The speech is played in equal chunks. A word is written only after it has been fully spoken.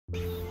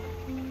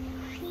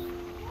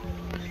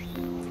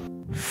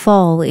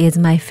Fall is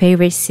my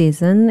favorite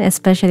season,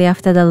 especially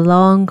after the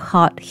long,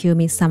 hot,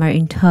 humid summer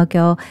in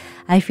Tokyo.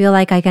 I feel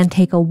like I can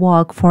take a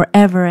walk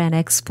forever and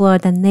explore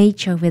the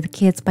nature with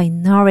kids by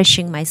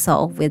nourishing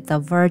myself with the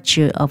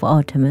virtue of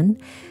autumn.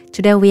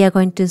 Today we are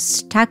going to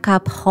stack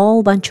up a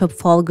whole bunch of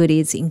fall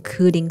goodies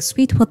including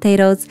sweet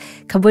potatoes,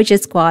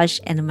 kabocha squash,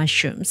 and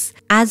mushrooms.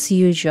 As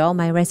usual,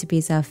 my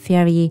recipes are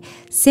very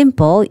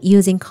simple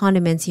using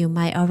condiments you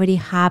might already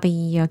have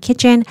in your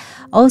kitchen.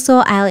 Also,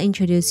 I'll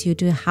introduce you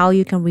to how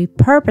you can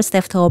repurpose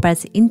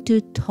leftovers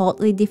into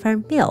totally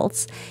different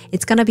meals.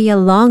 It's gonna be a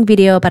long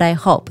video, but I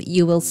hope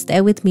you will stay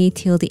with me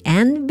till the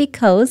end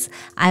because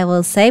I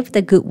will save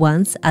the good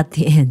ones at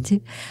the end.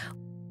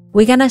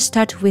 We're gonna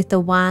start with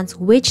the ones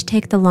which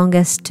take the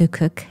longest to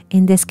cook.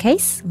 In this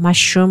case,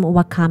 mushroom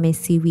wakame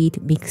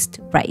seaweed mixed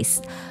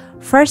rice.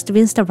 First,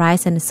 rinse the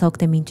rice and soak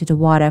them into the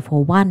water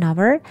for 1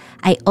 hour.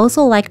 I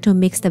also like to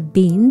mix the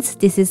beans.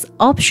 This is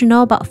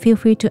optional, but feel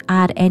free to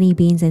add any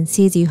beans and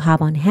seeds you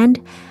have on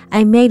hand.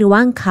 I made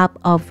 1 cup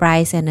of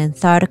rice and a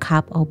 1/3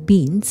 cup of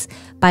beans.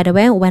 By the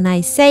way, when I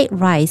say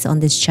rice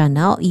on this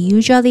channel, it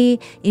usually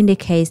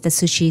indicates the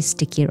sushi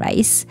sticky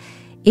rice.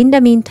 In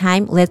the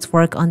meantime, let's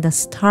work on the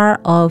star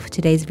of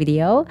today's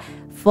video,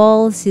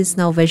 fall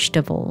seasonal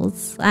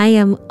vegetables. I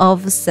am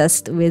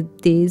obsessed with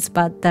these,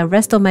 but the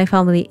rest of my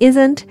family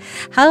isn't.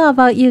 How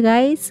about you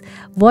guys?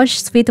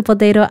 Wash sweet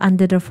potato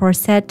under the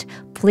faucet.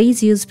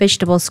 Please use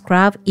vegetable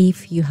scrub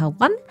if you have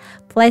one.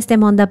 Place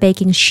them on the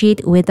baking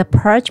sheet with the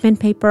parchment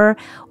paper.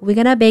 We're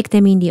gonna bake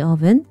them in the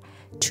oven.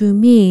 To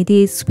me,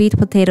 these sweet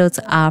potatoes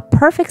are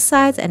perfect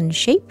size and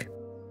shape.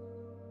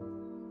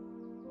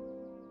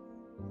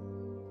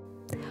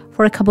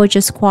 For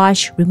kabocha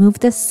squash, remove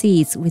the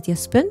seeds with your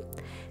spoon.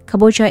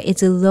 Kabocha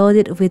is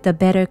loaded with the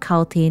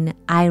beta-carotene,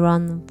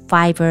 iron,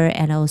 fiber,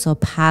 and also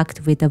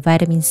packed with the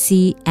vitamin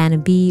C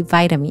and B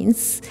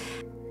vitamins.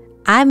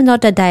 I'm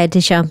not a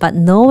dietitian, but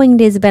knowing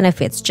these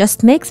benefits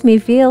just makes me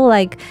feel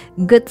like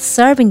good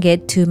serving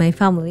it to my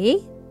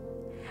family.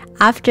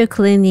 After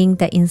cleaning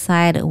the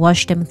inside,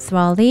 wash them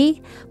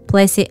thoroughly.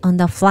 Place it on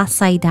the flat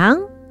side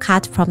down.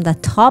 Cut from the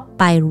top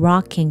by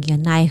rocking your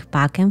knife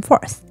back and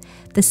forth.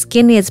 The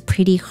skin is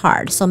pretty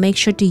hard, so make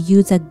sure to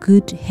use a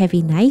good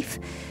heavy knife.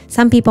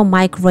 Some people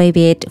microwave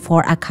it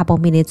for a couple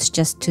minutes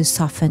just to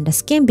soften the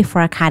skin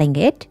before cutting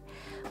it.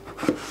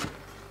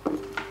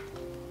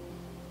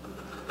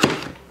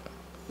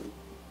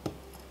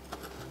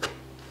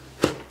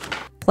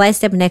 Place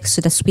them next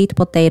to the sweet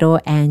potato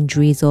and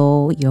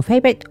drizzle your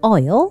favorite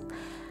oil.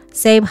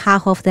 Save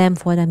half of them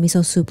for the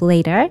miso soup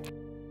later.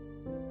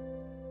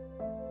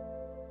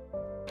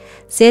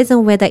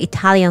 Season with the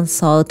Italian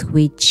salt,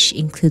 which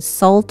includes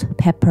salt,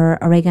 pepper,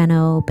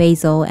 oregano,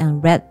 basil,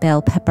 and red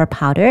bell pepper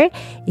powder.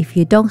 If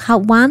you don't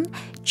have one,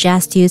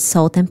 just use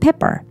salt and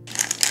pepper.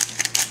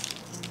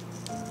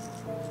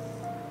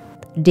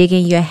 Dig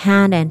in your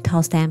hand and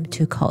toss them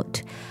to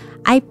coat.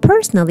 I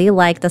personally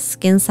like the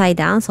skin side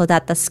down so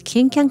that the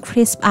skin can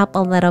crisp up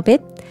a little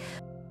bit.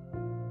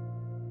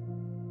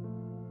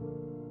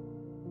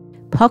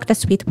 Poke the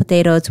sweet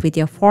potatoes with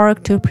your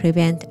fork to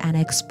prevent an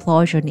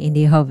explosion in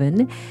the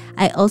oven.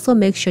 I also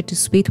make sure the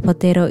sweet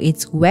potato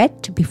is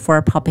wet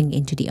before popping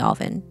into the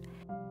oven.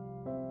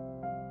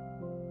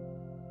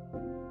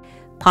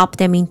 Pop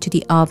them into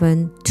the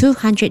oven,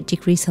 200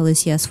 degrees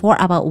Celsius for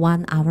about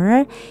 1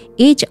 hour.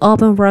 Each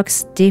oven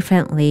works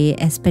differently,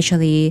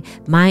 especially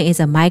mine is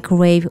a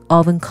microwave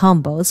oven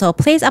combo, so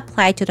please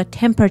apply to the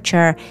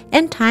temperature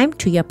and time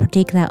to your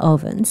particular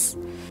ovens.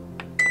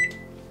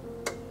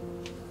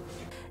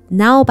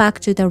 Now back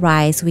to the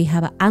rice, we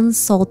have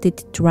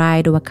unsalted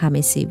dried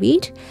wakame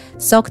seaweed.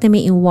 Soak them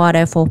in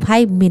water for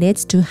 5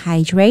 minutes to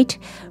hydrate.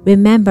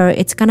 Remember,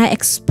 it's gonna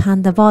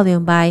expand the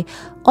volume by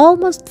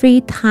almost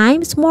 3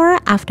 times more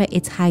after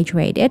it's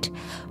hydrated.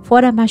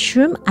 For the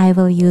mushroom, I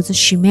will use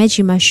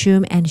shimeji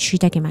mushroom and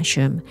shiitake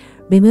mushroom.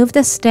 Remove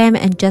the stem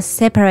and just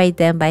separate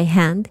them by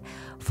hand.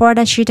 For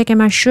the shiitake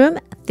mushroom,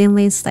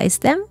 thinly slice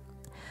them.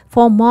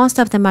 For most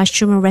of the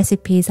mushroom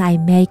recipes I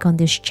make on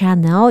this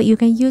channel, you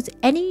can use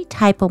any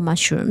type of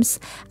mushrooms.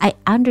 I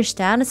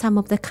understand some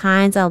of the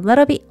kinds are a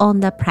little bit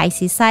on the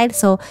pricey side,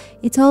 so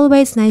it's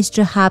always nice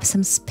to have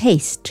some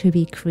space to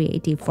be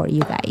creative for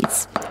you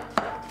guys.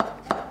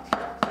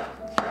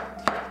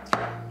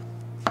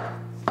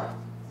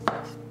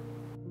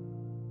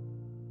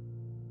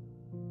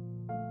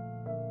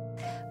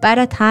 By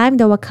the time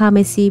the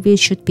wakame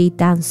seaweed should be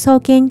done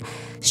soaking,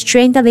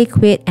 strain the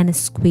liquid and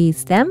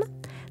squeeze them.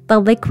 The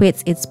liquid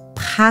is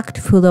packed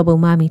full of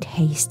umami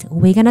taste.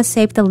 We're gonna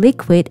save the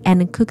liquid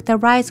and cook the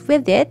rice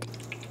with it.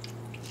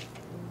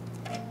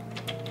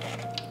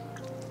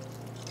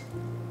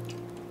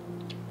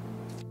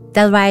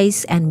 The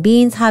rice and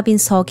beans have been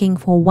soaking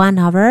for 1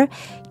 hour.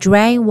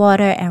 Drain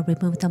water and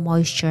remove the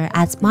moisture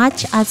as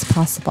much as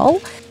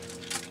possible.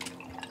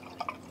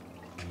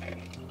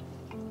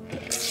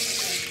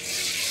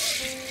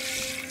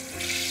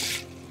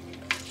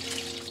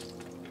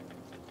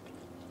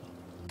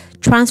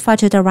 Transfer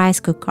to the rice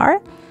cooker.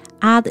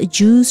 Add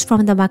juice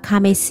from the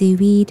wakame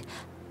seaweed.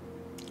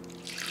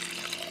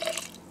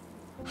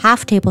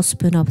 half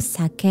tablespoon of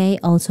sake,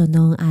 also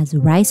known as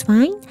rice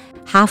wine,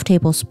 half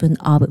tablespoon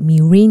of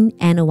mirin,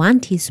 and 1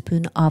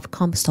 teaspoon of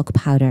comstock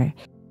powder.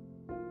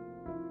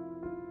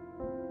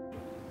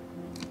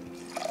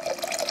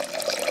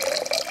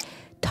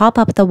 Top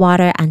up the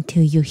water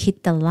until you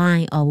hit the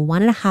line of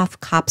 1.5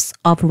 cups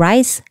of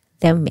rice,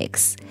 then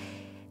mix.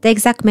 The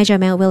exact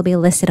measurement will be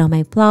listed on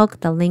my blog.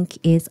 The link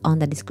is on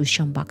the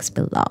description box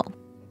below.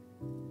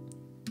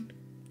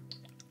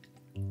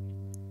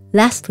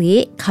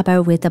 Lastly,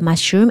 cover with the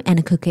mushroom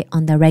and cook it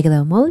on the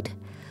regular mode.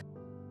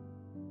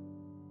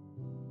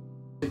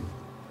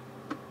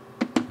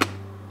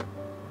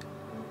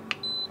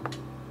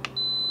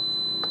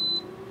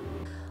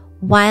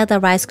 While the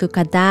rice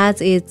cooker does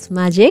its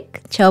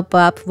magic, chop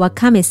up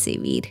wakame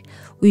seaweed.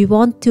 We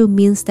want to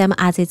mince them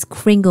as it's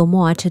crinkle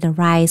more to the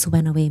rice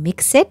when we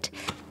mix it.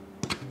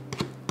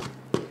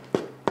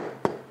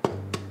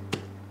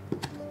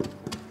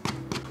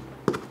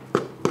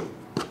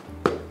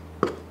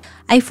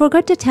 I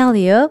forgot to tell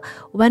you,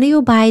 when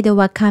you buy the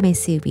wakame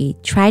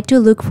seaweed, try to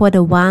look for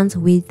the ones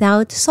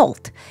without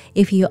salt.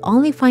 If you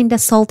only find the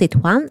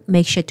salted one,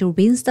 make sure to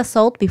rinse the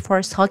salt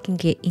before soaking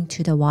it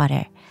into the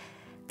water.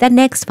 The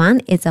next one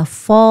is a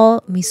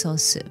fall miso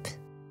soup.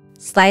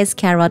 Slice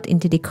carrot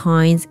into the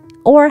coins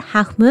or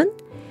half moon.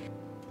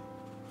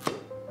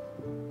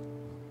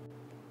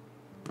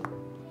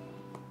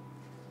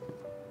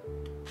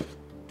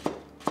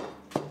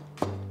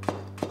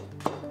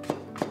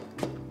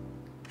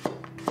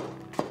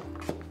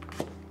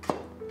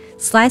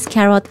 Slice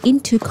carrot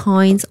into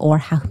coins or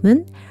half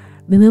moon.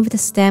 Remove the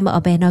stem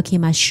of enoki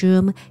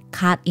mushroom,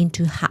 cut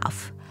into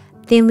half.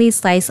 Thinly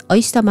slice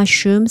oyster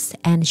mushrooms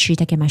and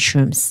shiitake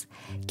mushrooms.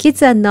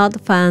 Kids are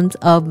not fans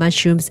of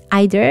mushrooms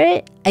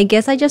either. I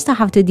guess I just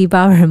have to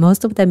devour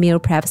most of the meal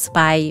preps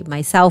by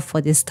myself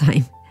for this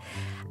time.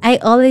 I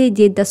already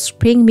did the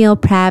spring meal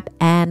prep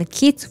and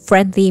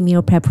kids-friendly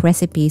meal prep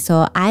recipe,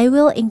 so I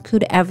will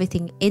include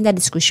everything in the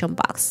description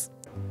box.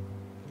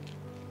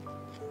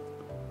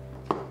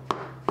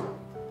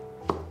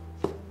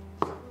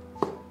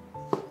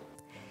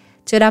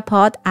 To the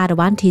pot, add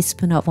 1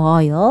 teaspoon of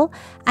oil.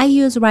 I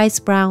use rice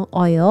brown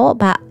oil,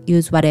 but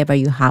use whatever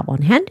you have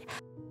on hand.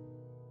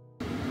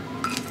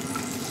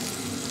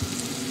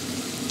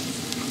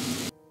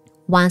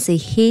 Once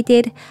it's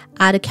heated,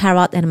 add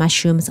carrot and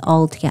mushrooms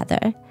all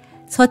together.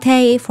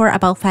 Saute for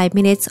about 5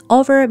 minutes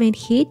over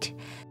mid-heat.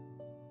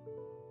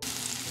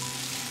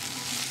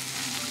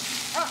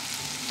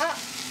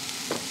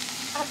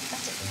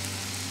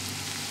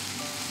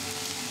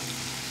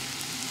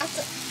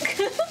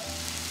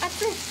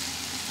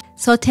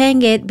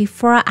 Sauteing it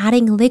before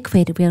adding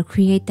liquid will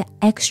create the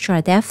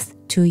extra depth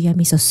to your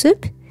miso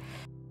soup.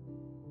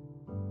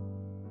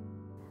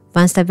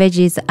 Once the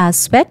veggies are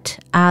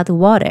sweat, add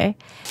water.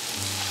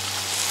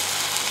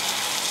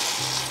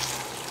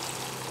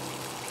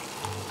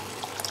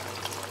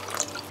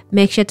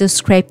 Make sure to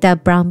scrape the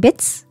brown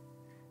bits.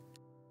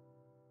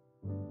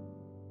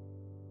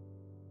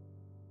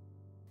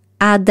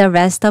 Add the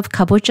rest of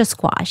kabocha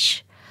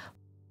squash.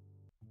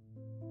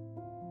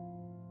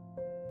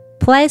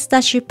 Place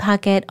dashi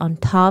packet on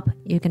top.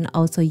 You can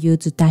also use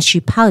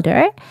dashi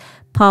powder.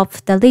 Pop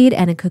the lid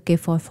and cook it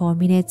for 4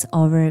 minutes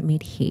over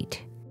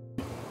mid-heat.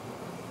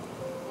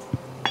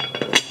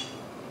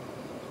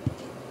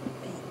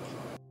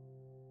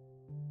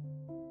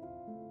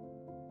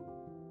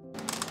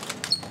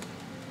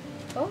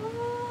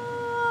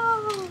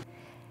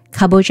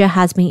 Kabocha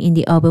has been in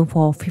the oven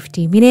for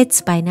 50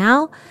 minutes by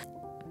now.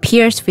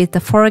 Pierce with the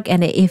fork,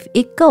 and if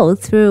it goes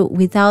through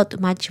without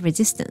much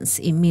resistance,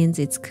 it means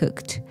it's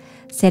cooked.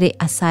 Set it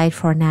aside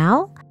for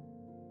now.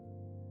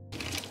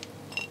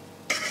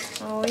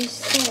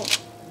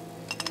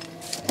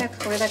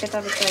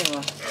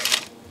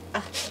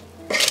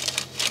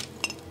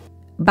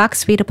 Back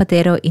sweet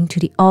potato into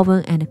the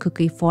oven and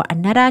cook it for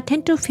another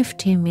 10 to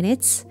 15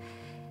 minutes.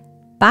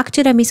 Back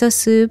to the miso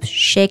soup,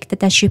 shake the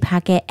dashi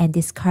packet and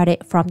discard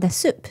it from the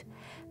soup.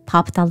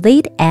 Pop the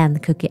lid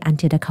and cook it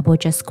until the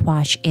kabocha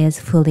squash is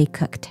fully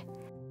cooked.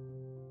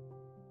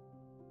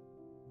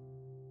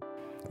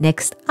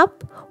 Next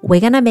up,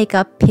 we're gonna make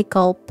a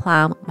pickled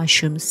plum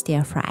mushroom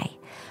stir fry.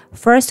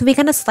 First, we're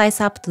gonna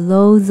slice up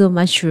loads of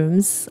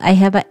mushrooms. I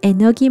have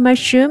enoki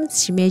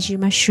mushrooms, shimeji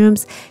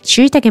mushrooms,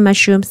 shiitake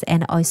mushrooms,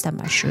 and oyster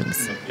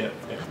mushrooms.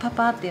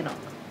 Papa, you know.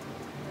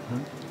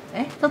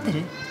 Eh?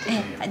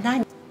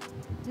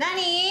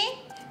 Nani?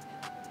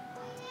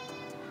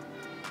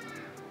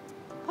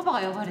 パパ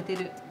が呼ばれて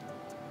る。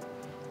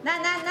な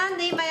ん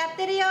で今やっ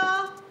てるよ。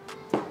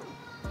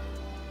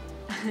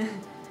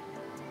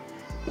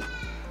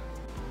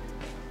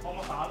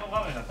もうさ、あの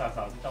画面だったら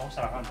さ、絶対押し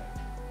たらあかんね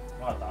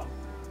ん。わかった？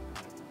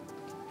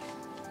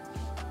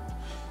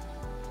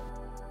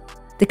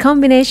 The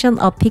combination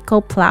of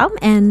pickled plum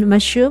and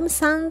mushroom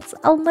sounds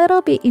a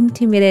little bit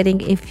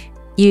intimidating if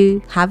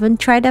you haven't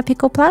tried a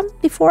pickled plum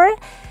before.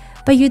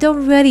 But you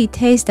don't really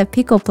taste the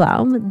pickled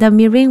plum. The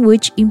mirin,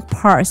 which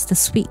imparts the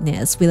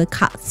sweetness, will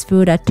cut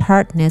through the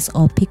tartness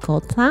of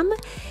pickled plum.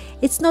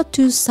 It's not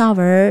too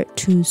sour,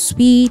 too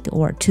sweet,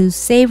 or too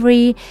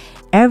savory.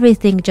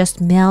 Everything just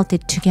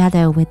melted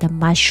together with the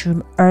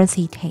mushroom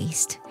earthy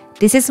taste.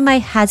 This is my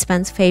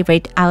husband's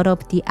favorite out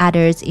of the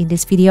others in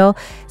this video,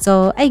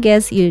 so I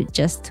guess you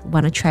just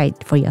want to try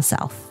it for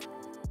yourself.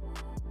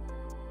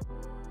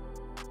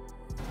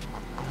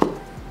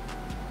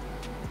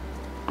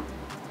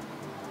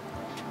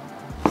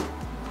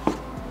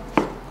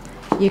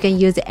 You can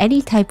use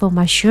any type of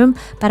mushroom,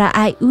 but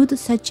I would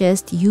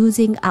suggest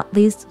using at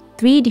least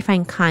 3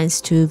 different kinds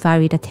to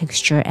vary the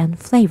texture and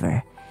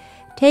flavor.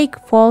 Take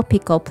 4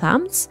 pickled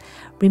plums,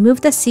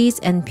 remove the seeds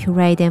and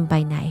puree them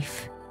by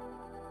knife.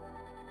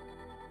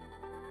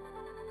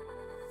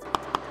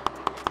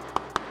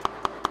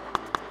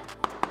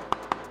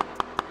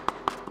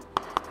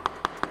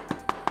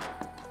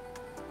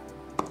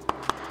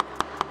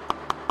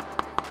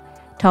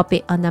 Top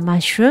it on the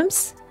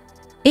mushrooms.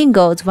 In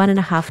goes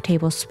 1.5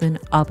 tablespoons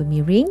of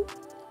mirin,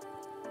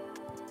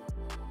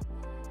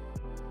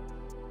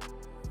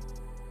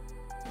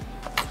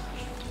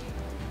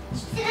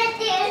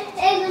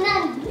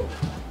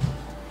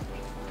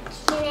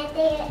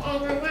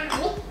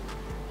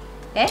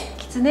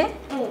 kitsune?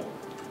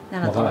 な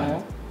んだと思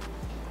う?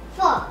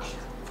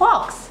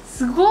 Fox!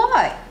 すご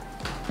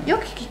い! よ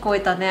く聞こ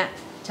えたね。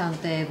ちゃん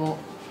と英語。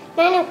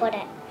何こ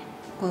れ?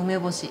 これ梅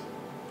干し。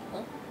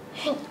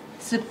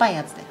酸っぱい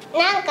やつだよ。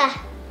なんか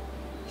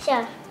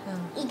さ、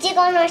いち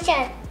ごの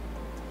さ、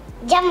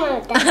ジャ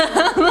ムだ。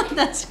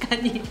確か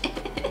に。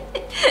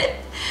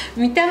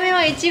見た目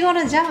はいちご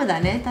のジャムだ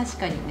ね。確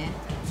かにね。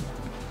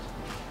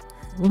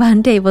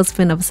1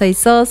 tablespoon of soy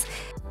sauce,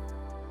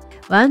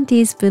 1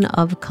 teaspoon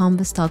of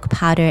comstock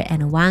powder,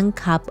 and 1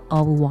 cup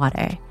of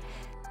water.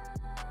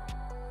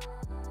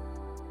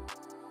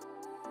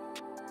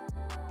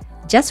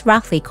 Just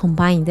roughly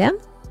combine them.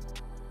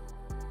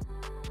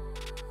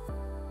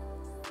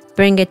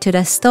 Bring it to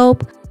the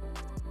stove.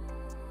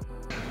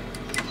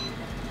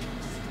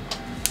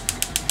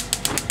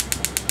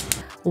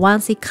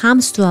 Once it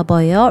comes to a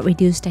boil,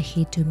 reduce the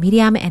heat to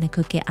medium and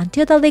cook it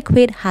until the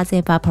liquid has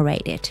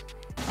evaporated.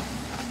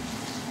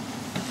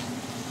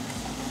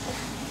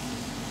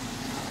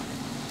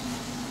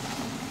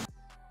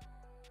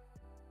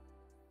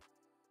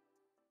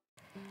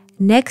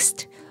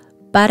 Next,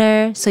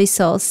 butter, soy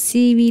sauce,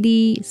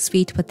 seaweedy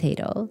sweet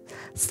potato.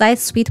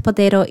 Slice sweet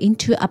potato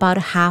into about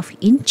 1/2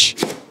 inch.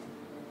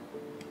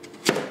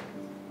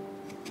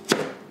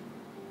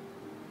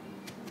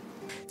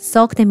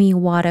 Soak them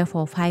in water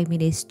for 5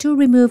 minutes to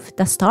remove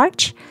the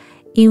starch.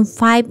 In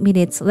 5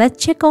 minutes,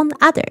 let's check on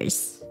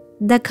others.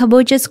 The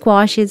kabocha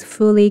squash is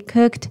fully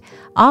cooked.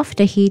 Off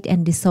the heat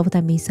and dissolve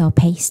the miso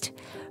paste.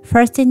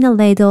 First in a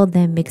ladle,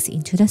 then mix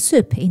into the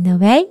soup. In a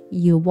way,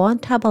 you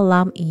won't have a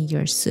lump in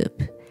your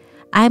soup.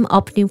 I'm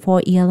opting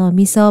for yellow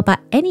miso, but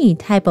any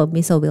type of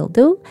miso will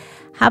do.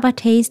 Have a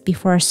taste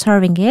before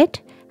serving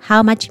it.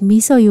 How much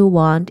miso you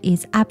want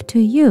is up to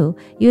you.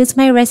 Use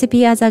my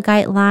recipe as a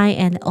guideline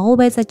and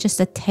always adjust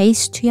the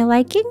taste to your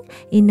liking.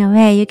 In a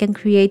way, you can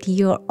create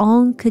your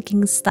own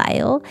cooking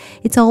style.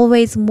 It's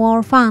always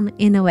more fun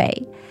in a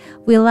way.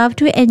 We love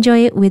to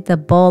enjoy it with a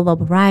bowl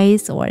of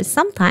rice or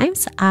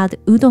sometimes add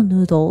udon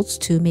noodles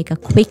to make a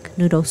quick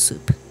noodle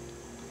soup.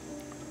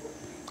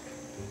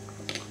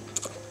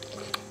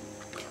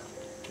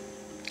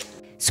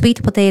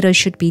 Sweet potato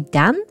should be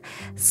done.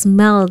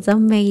 Smells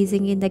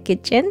amazing in the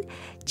kitchen.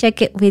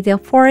 Check it with your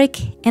fork,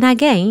 and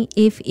again,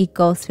 if it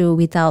goes through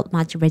without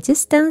much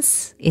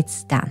resistance,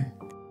 it's done.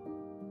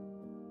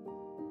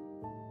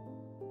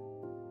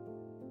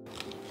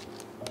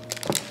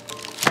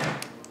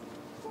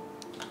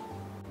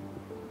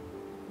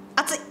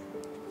 Hot!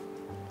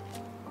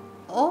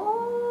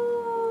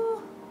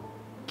 Oh,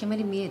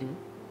 煙見える?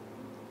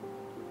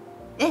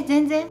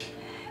 全然?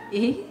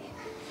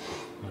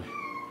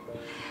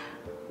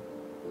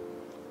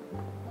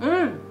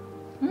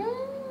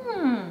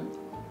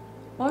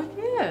 おいしい。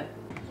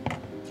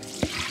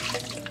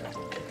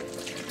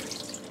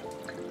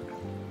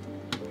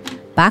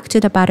Back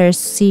to the buttered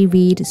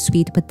seaweed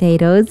sweet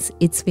potatoes.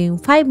 It's been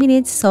 5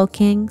 minutes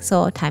soaking,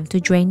 so time to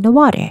drain the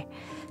water.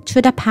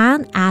 To the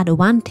pan, add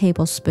 1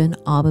 tablespoon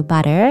of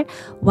butter.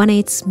 When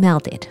it's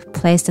melted,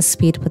 place the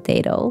sweet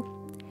potato.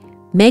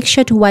 Make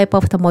sure to wipe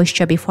off the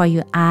moisture before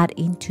you add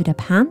into the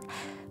pan.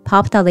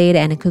 Pop the lid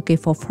and cook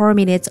it for 4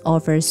 minutes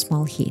over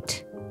small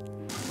heat.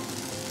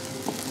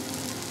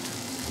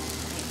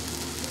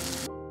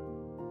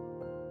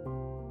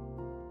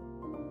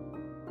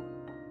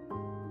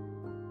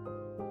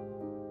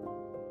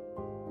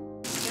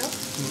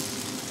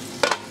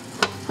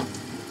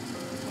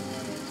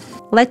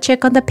 Let's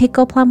check on the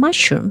pickled plum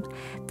mushroom.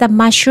 The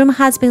mushroom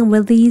has been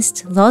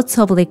released lots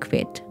of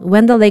liquid.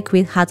 When the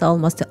liquid has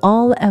almost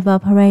all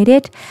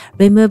evaporated,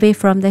 remove it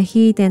from the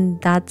heat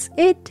and that's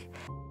it.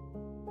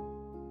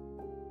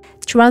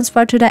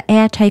 Transfer to the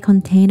airtight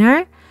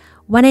container.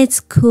 When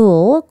it's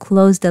cool,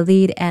 close the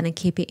lid and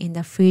keep it in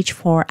the fridge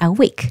for a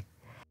week.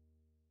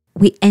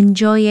 We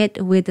enjoy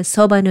it with the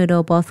soba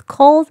noodle both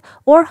cold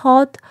or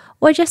hot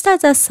or just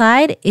as a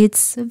side.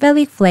 It's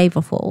very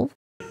flavorful.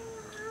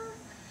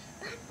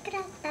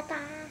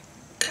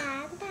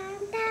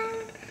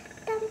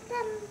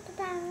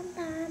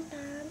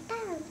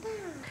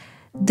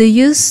 Do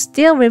you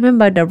still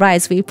remember the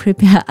rice we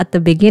prepared at the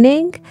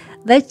beginning?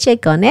 Let's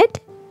check on it.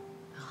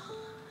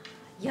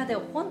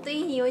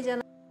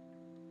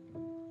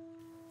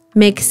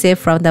 Mix it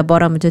from the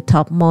bottom to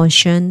top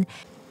motion.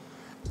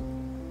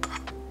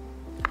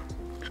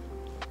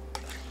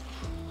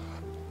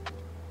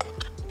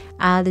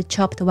 Add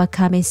chopped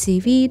wakame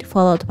seaweed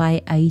followed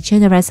by a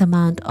generous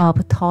amount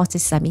of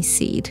toasted sesame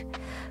seed.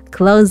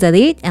 Close the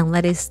lid and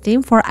let it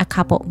steam for a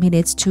couple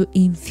minutes to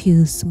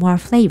infuse more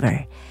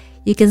flavor.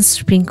 You can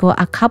sprinkle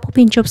a couple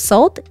pinch of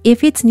salt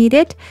if it's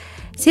needed.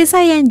 Since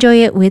I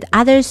enjoy it with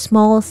other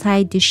small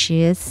side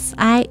dishes,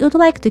 I would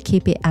like to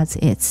keep it as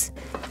is.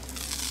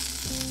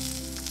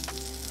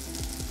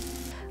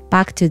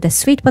 Back to the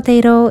sweet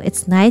potato,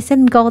 it's nice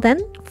and golden.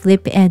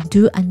 Flip and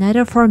do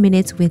another 4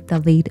 minutes with the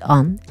lid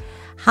on.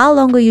 How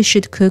long you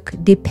should cook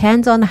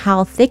depends on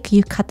how thick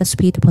you cut the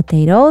sweet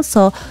potato,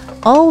 so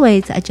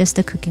always adjust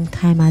the cooking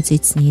time as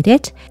it's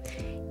needed.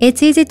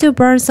 It's easy to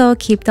burn, so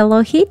keep the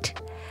low heat.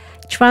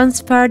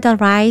 Transfer the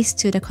rice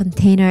to the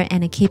container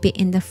and keep it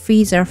in the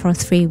freezer for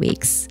 3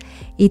 weeks.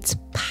 It's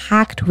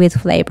packed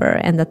with flavor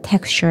and the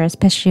texture,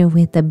 especially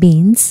with the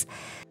beans.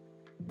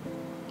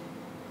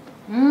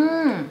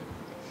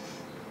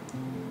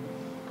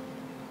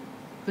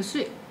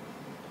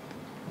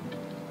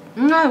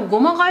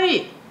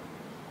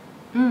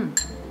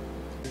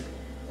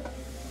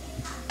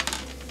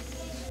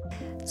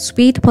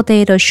 Sweet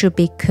potato should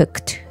be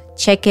cooked.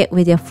 Check it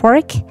with your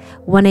fork.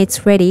 When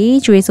it's ready,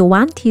 drizzle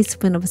 1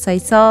 teaspoon of soy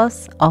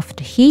sauce off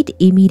the heat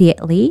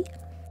immediately.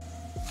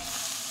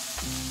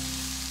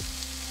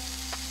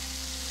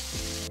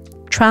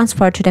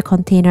 Transfer to the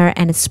container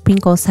and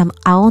sprinkle some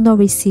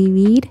AONORI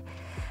seaweed.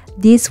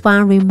 This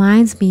one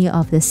reminds me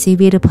of the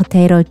seaweed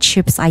potato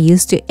chips I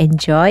used to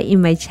enjoy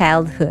in my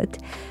childhood.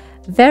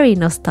 Very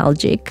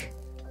nostalgic.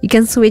 You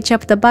can switch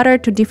up the butter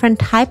to different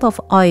type of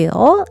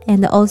oil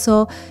and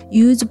also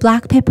use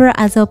black pepper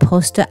as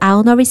opposed to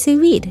AONORI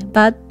seaweed.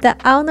 But the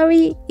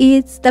AONORI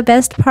is the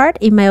best part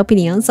in my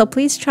opinion, so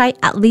please try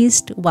at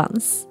least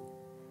once.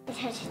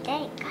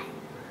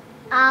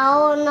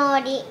 青の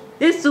り。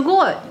す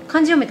ごい。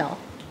漢字読めた？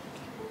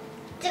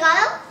違う？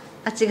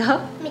あ、違う？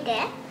見て。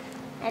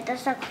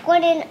さ、ここ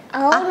に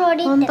青の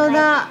りって書いてある。本当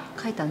だ。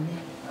書いたね。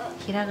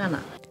ひらがな。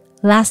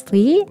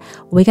Lastly,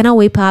 we're gonna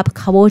whip up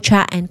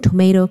kabocha and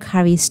tomato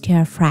curry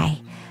stir fry.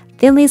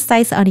 Thinly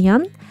sliced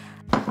onion.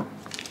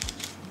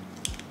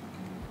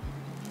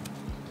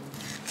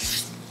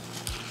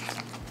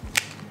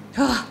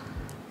 Oh,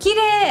 綺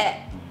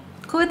麗!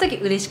 こういう時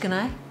嬉しく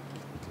ない？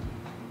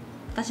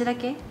私だ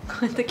け？こ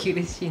ういう時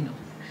嬉しいの。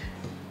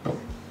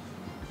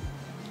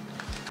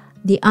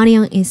The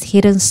onion is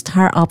hidden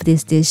star of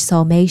this dish,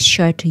 so make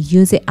sure to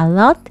use it a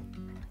lot.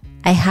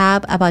 I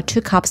have about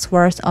 2 cups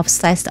worth of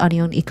sliced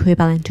onion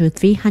equivalent to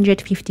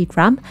 350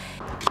 grams.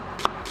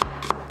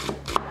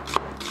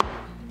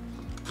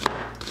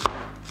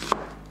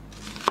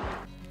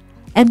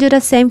 And do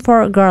the same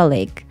for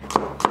garlic.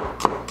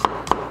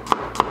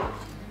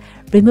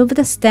 Remove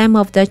the stem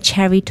of the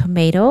cherry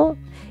tomato.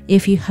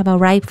 If you have a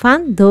ripe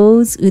one,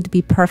 those would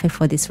be perfect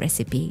for this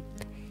recipe.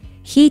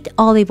 Heat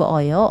olive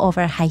oil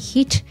over high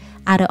heat,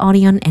 add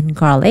onion and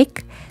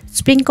garlic.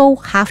 Sprinkle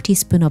half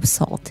teaspoon of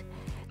salt.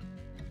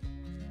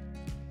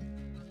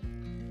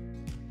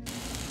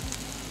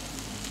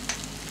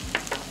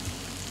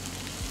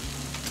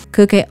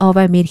 Cook it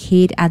over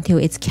mid-heat until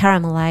it's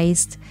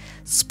caramelized.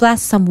 Splash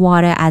some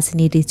water as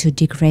needed to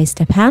deglaze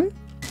the pan.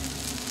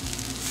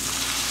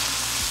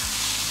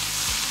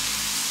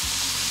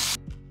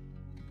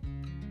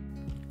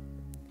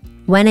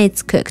 When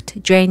it's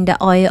cooked, drain the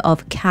oil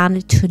of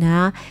canned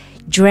tuna.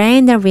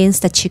 Drain and rinse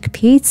the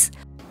chickpeas.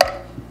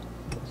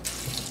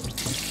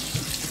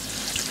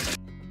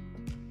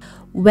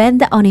 When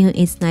the onion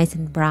is nice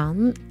and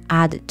brown,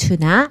 add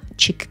tuna,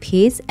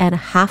 chickpeas, and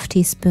half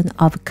teaspoon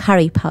of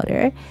curry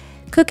powder.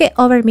 Cook it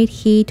over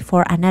mid-heat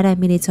for another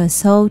minute or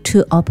so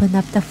to open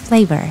up the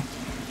flavor.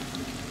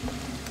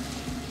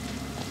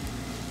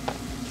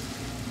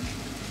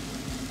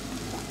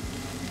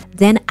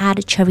 Then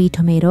add cherry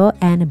tomato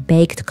and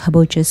baked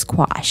kabocha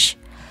squash.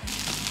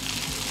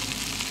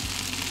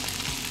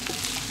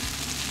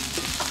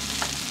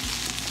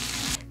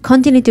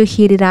 Continue to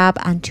heat it up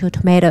until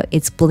tomato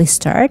is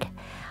blistered.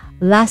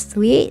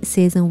 Lastly,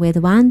 season with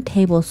 1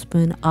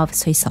 tablespoon of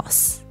soy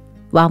sauce.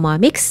 One more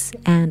mix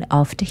and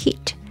off the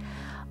heat.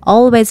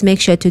 Always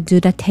make sure to do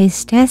the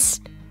taste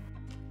test.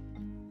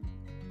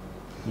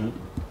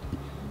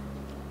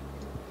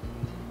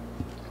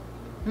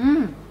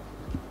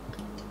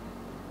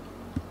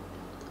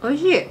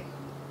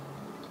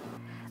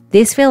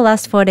 This will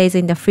last 4 days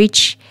in the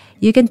fridge.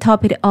 You can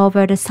top it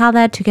over the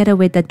salad together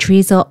with a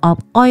drizzle of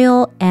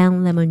oil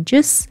and lemon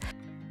juice.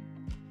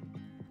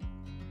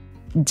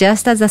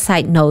 Just as a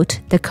side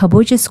note, the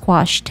kabocha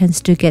squash tends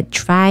to get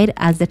dried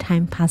as the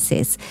time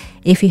passes.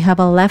 If you have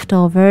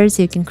leftovers,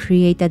 you can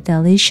create a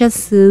delicious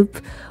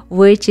soup,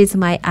 which is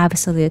my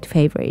absolute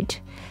favorite.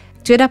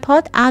 To the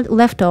pot, add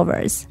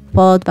leftovers,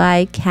 followed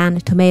by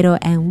canned tomato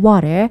and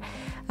water.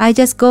 I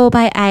just go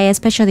by eye,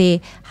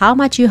 especially how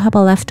much you have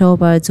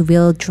leftovers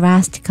will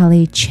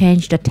drastically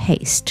change the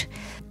taste.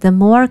 The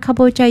more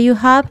kabocha you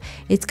have,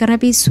 it's gonna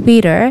be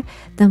sweeter.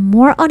 The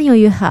more onion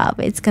you have,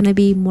 it's gonna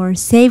be more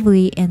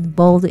savory and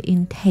bold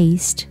in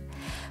taste.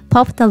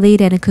 Pop the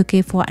lid and cook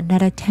it for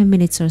another 10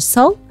 minutes or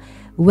so.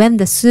 When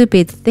the soup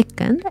is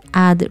thickened,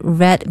 add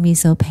red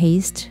miso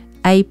paste.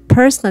 I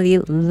personally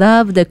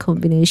love the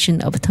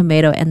combination of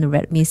tomato and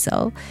red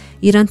miso.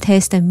 You don't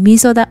taste the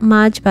miso that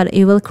much, but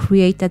it will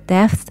create the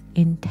depth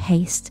in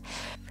taste.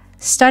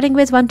 Starting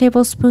with 1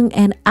 tablespoon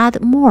and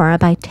add more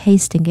by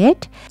tasting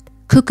it.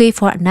 Cook it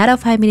for another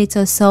 5 minutes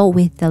or so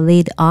with the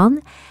lid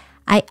on.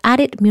 I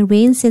added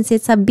mirin since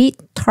it's a bit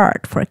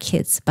tart for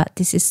kids, but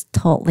this is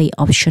totally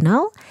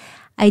optional.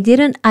 I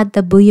didn't add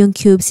the bouillon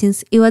cube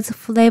since it was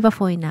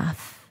flavorful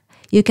enough.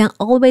 You can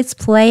always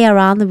play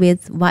around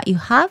with what you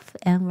have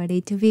and ready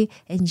to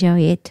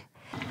enjoy it.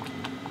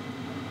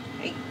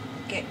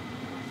 Okay.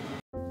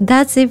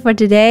 That's it for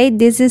today.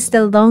 This is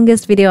the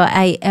longest video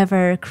I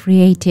ever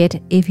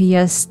created. If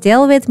you're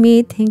still with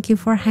me, thank you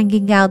for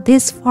hanging out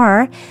this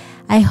far.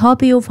 I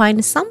hope you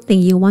find something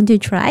you want to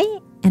try.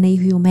 And if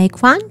you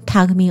make one,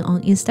 tag me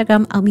on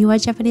Instagram at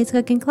Miwa Japanese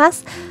Cooking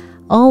Class.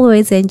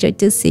 Always enjoy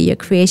to see your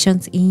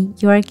creations in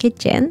your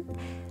kitchen.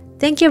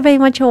 Thank you very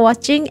much for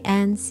watching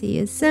and see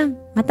you soon.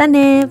 Mata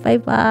ne! Bye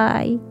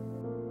bye!